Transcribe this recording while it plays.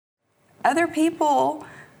Other people,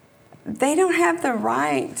 they don't have the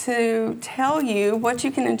right to tell you what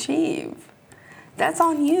you can achieve. That's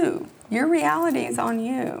on you. Your reality is on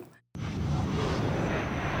you.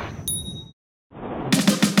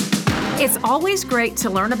 It's always great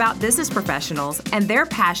to learn about business professionals and their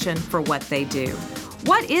passion for what they do.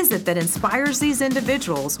 What is it that inspires these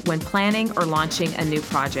individuals when planning or launching a new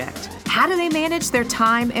project? How do they manage their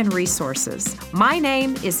time and resources? My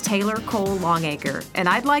name is Taylor Cole Longacre, and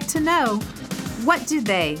I'd like to know, what do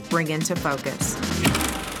they bring into focus?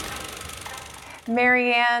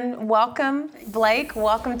 Marianne, welcome. Blake,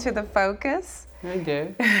 welcome to The Focus. I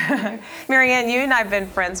do. Marianne, you and I have been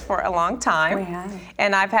friends for a long time. We have.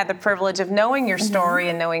 And I've had the privilege of knowing your story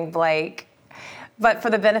and knowing Blake. But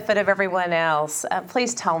for the benefit of everyone else,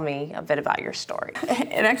 please tell me a bit about your story.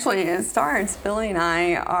 It starts, Billy and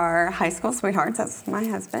I are high school sweethearts. That's my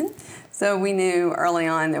husband. So we knew early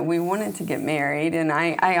on that we wanted to get married, and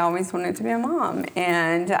I always wanted to be a mom.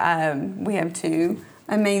 And we have two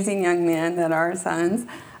amazing young men that are our sons,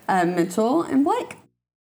 Mitchell and Blake.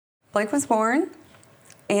 Blake was born,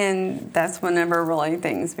 and that's whenever really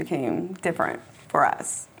things became different for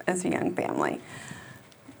us as a young family.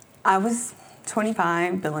 I was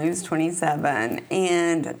 25, Billy was 27,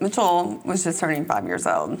 and Mitchell was just turning 5 years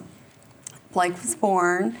old. Blake was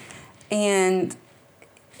born, and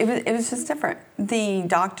it was just different. The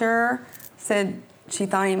doctor said she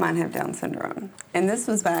thought he might have Down syndrome. And this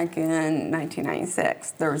was back in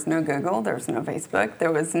 1996. There was no Google, there was no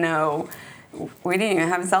Facebook, we didn't even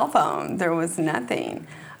have a cell phone. There was nothing.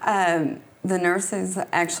 The nurses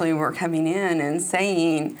actually were coming in and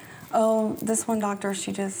saying, oh, this one doctor,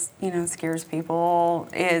 she just, scares people.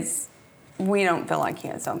 We don't feel like he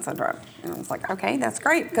has Down syndrome. And I was like, okay, that's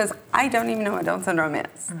great, because I don't even know what Down syndrome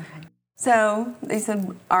is. Okay. So they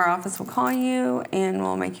said, our office will call you and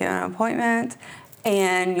we'll make you an appointment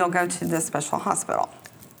and you'll go to this special hospital.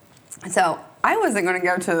 So I wasn't going to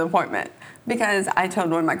go to the appointment because I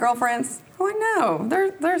told one of my girlfriends,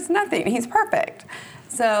 there's nothing. He's perfect.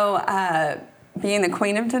 So being the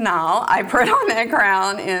queen of denial, I put on that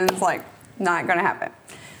crown and it's like, not going to happen.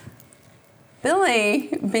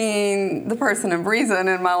 Billy, being the person of reason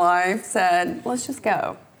in my life, said, let's just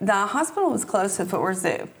go. The hospital was close to Footwear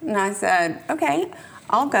Zoo. And I said, okay,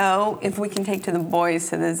 I'll go if we can take the boys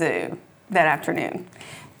to the zoo that afternoon.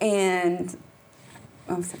 And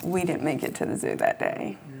we didn't make it to the zoo that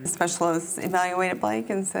day. The specialist evaluated Blake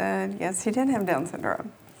and said, yes, he did have Down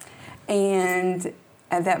syndrome. And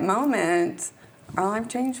at that moment, our life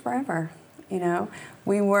changed forever.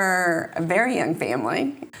 We were a very young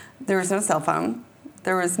family. There was no cell phone.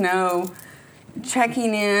 There was no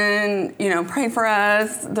checking in, pray for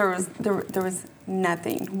us. There was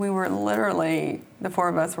nothing. We were literally, the four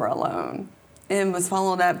of us were alone. It was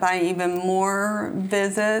followed up by even more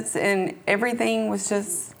visits, and everything was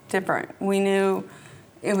just different. We knew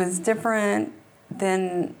it was different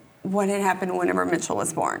than what had happened whenever Mitchell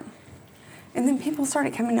was born. And then people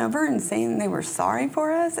started coming over and saying they were sorry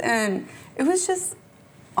for us, and it was just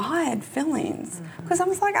odd feelings. Because I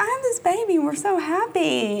was like, I have this baby, we're so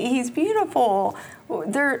happy, he's beautiful.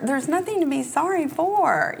 There's nothing to be sorry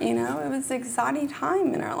for, It was an exciting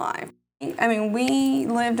time in our life. We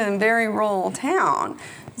lived in a very rural town.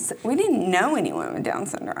 So we didn't know anyone with Down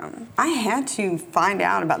syndrome. I had to find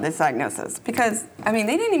out about this diagnosis because, they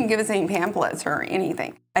didn't even give us any pamphlets or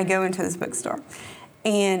anything. I go into this bookstore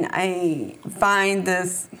and I find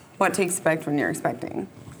this, what to expect when you're expecting.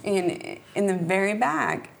 And in the very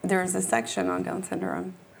back, there's a section on Down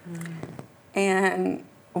syndrome. And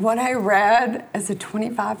what I read as a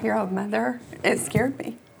 25-year-old mother, it scared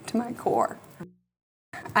me to my core.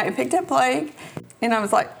 I picked up Blake, and I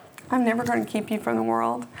was like, I'm never going to keep you from the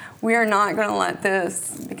world. We are not going to let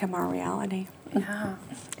this become our reality. Yeah.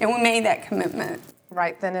 And we made that commitment.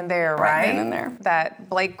 Right then and there, right? Right then and there. That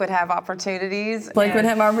Blake would have opportunities. Blake would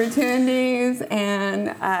have opportunities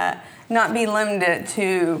and not be limited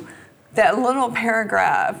to that little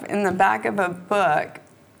paragraph in the back of a book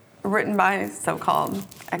written by so-called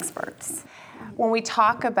experts. When we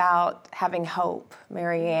talk about having hope,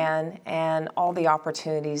 Marianne, and all the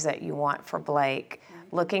opportunities that you want for Blake,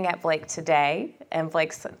 looking at Blake today, and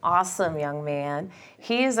Blake's an awesome young man.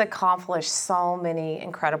 He has accomplished so many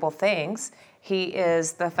incredible things. He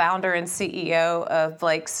is the founder and CEO of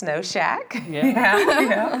Blake's Snow Shack.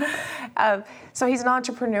 Yeah. So he's an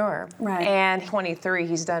entrepreneur. Right. And 23,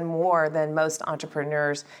 he's done more than most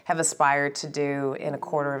entrepreneurs have aspired to do in a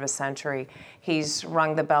quarter of a century. He's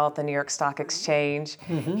rung the bell at the New York Stock Exchange.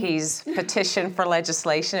 Mm-hmm. He's petitioned for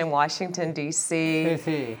legislation in Washington,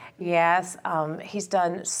 D.C. Yes, he's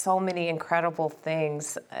done so many incredible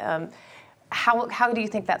things. How do you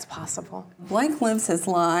think that's possible? Blake lives his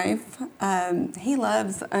life. He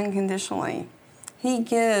loves unconditionally. He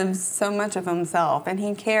gives so much of himself, and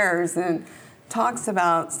he cares and talks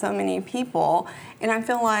about so many people. And I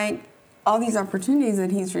feel like all these opportunities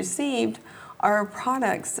that he's received are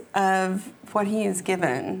products of what he has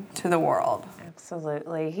given to the world.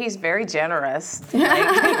 Absolutely. He's very generous.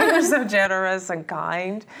 You're so generous and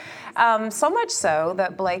kind. So much so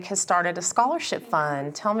that Blake has started a scholarship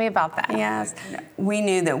fund. Tell me about that. Yes. We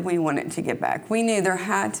knew that we wanted to give back. We knew there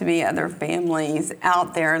had to be other families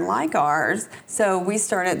out there like ours. So we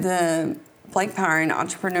started the Blake Pyron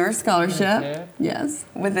Entrepreneur Scholarship, yes,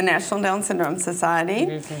 with the National Down Syndrome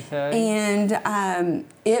Society. And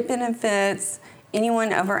it benefits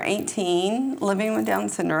anyone over 18 living with Down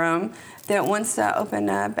syndrome that wants to open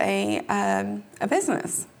up a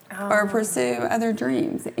business or pursue other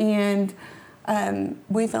dreams. And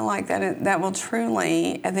we feel like that will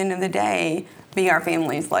truly, at the end of the day, be our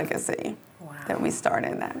family's legacy that we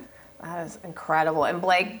started that. That is incredible. And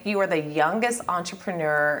Blake, you are the youngest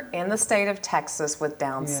entrepreneur in the state of Texas with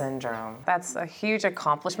Down syndrome. That's a huge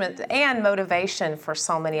accomplishment and motivation for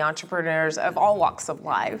so many entrepreneurs of all walks of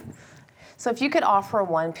life. So if you could offer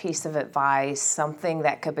one piece of advice, something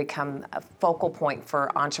that could become a focal point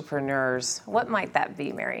for entrepreneurs, what might that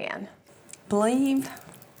be, Marianne? Believe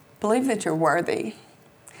that you're worthy.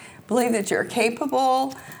 Believe that you're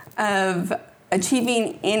capable of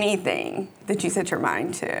achieving anything that you set your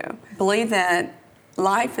mind to. Believe that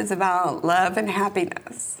life is about love and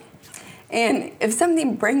happiness. And if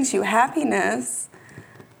something brings you happiness,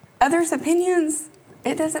 others' opinions,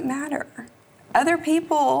 it doesn't matter. Other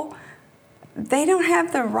people, they don't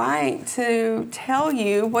have the right to tell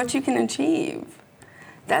you what you can achieve.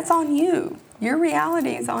 That's on you. Your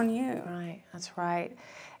reality is on you. Right, that's right.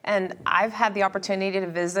 And I've had the opportunity to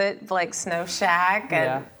visit Blake's Snow Shack.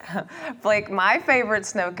 And Blake, my favorite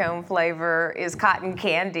snow cone flavor is cotton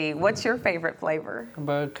candy. What's your favorite flavor?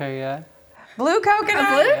 Blue coconut. Blue coconut?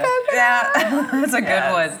 Blue coconut? Yeah, that's a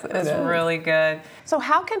good one. It's really good. So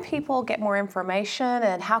how can people get more information,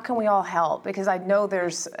 and how can we all help? Because I know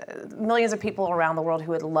there's millions of people around the world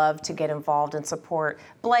who would love to get involved and support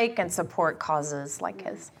Blake and support causes like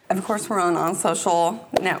his. Of course, we're on all social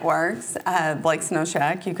networks. Blake Snow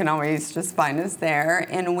Shack, you can always just find us there.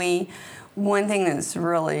 And one thing that's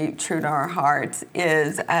really true to our hearts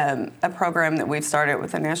is a program that we've started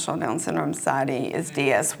with the National Down Syndrome Society is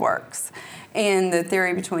DS Works. And the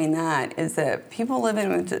theory between that is that people living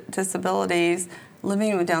with disabilities,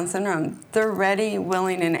 living with Down syndrome, they're ready,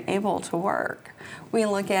 willing, and able to work. We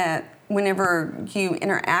look at whenever you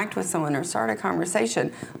interact with someone or start a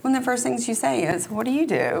conversation, one of the first things you say is, "What do you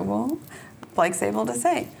do?" Well, Blake's able to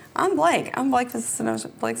say, I'm Blake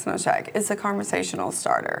with Blake Snow Shack. It's a conversational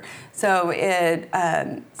starter. So it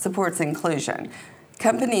supports inclusion.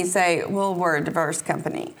 Companies say, well, we're a diverse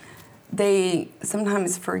company. They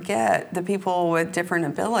sometimes forget the people with different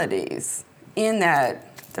abilities in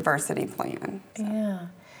that diversity plan. So. Yeah.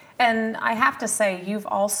 And I have to say, you've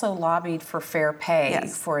also lobbied for fair pay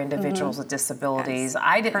for individuals with disabilities. Yes.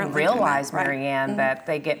 I didn't realize, Marianne, that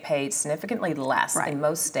they get paid significantly less in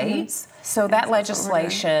most states. So that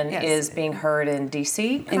legislation is being heard in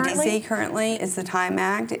D.C. currently? In D.C. currently is the Time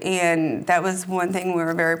Act, and that was one thing we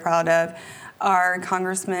were very proud of. Our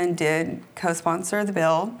congressman did co-sponsor the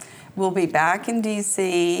bill. We'll be back in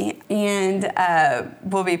D.C., and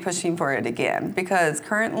we'll be pushing for it again, because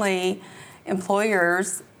currently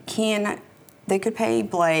employers could pay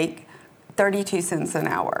Blake 32 cents an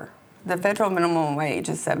hour. The federal minimum wage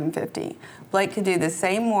is $7.50. Blake could do the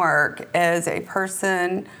same work as a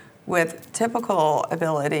person with typical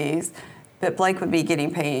abilities, but Blake would be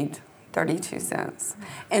getting paid 32 cents.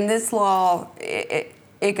 And this law,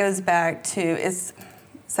 it goes back to, it's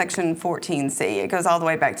Section 14C. It goes all the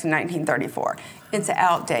way back to 1934. It's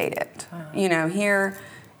outdated. You know, here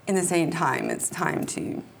in the same time, it's time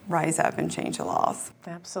to rise up and change the laws.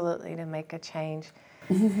 Absolutely, to make a change.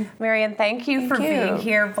 Marianne, thank you for being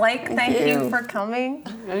here. Blake, thank you for coming.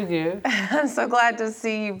 Thank you. I'm so glad to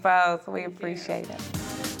see you both. We appreciate it.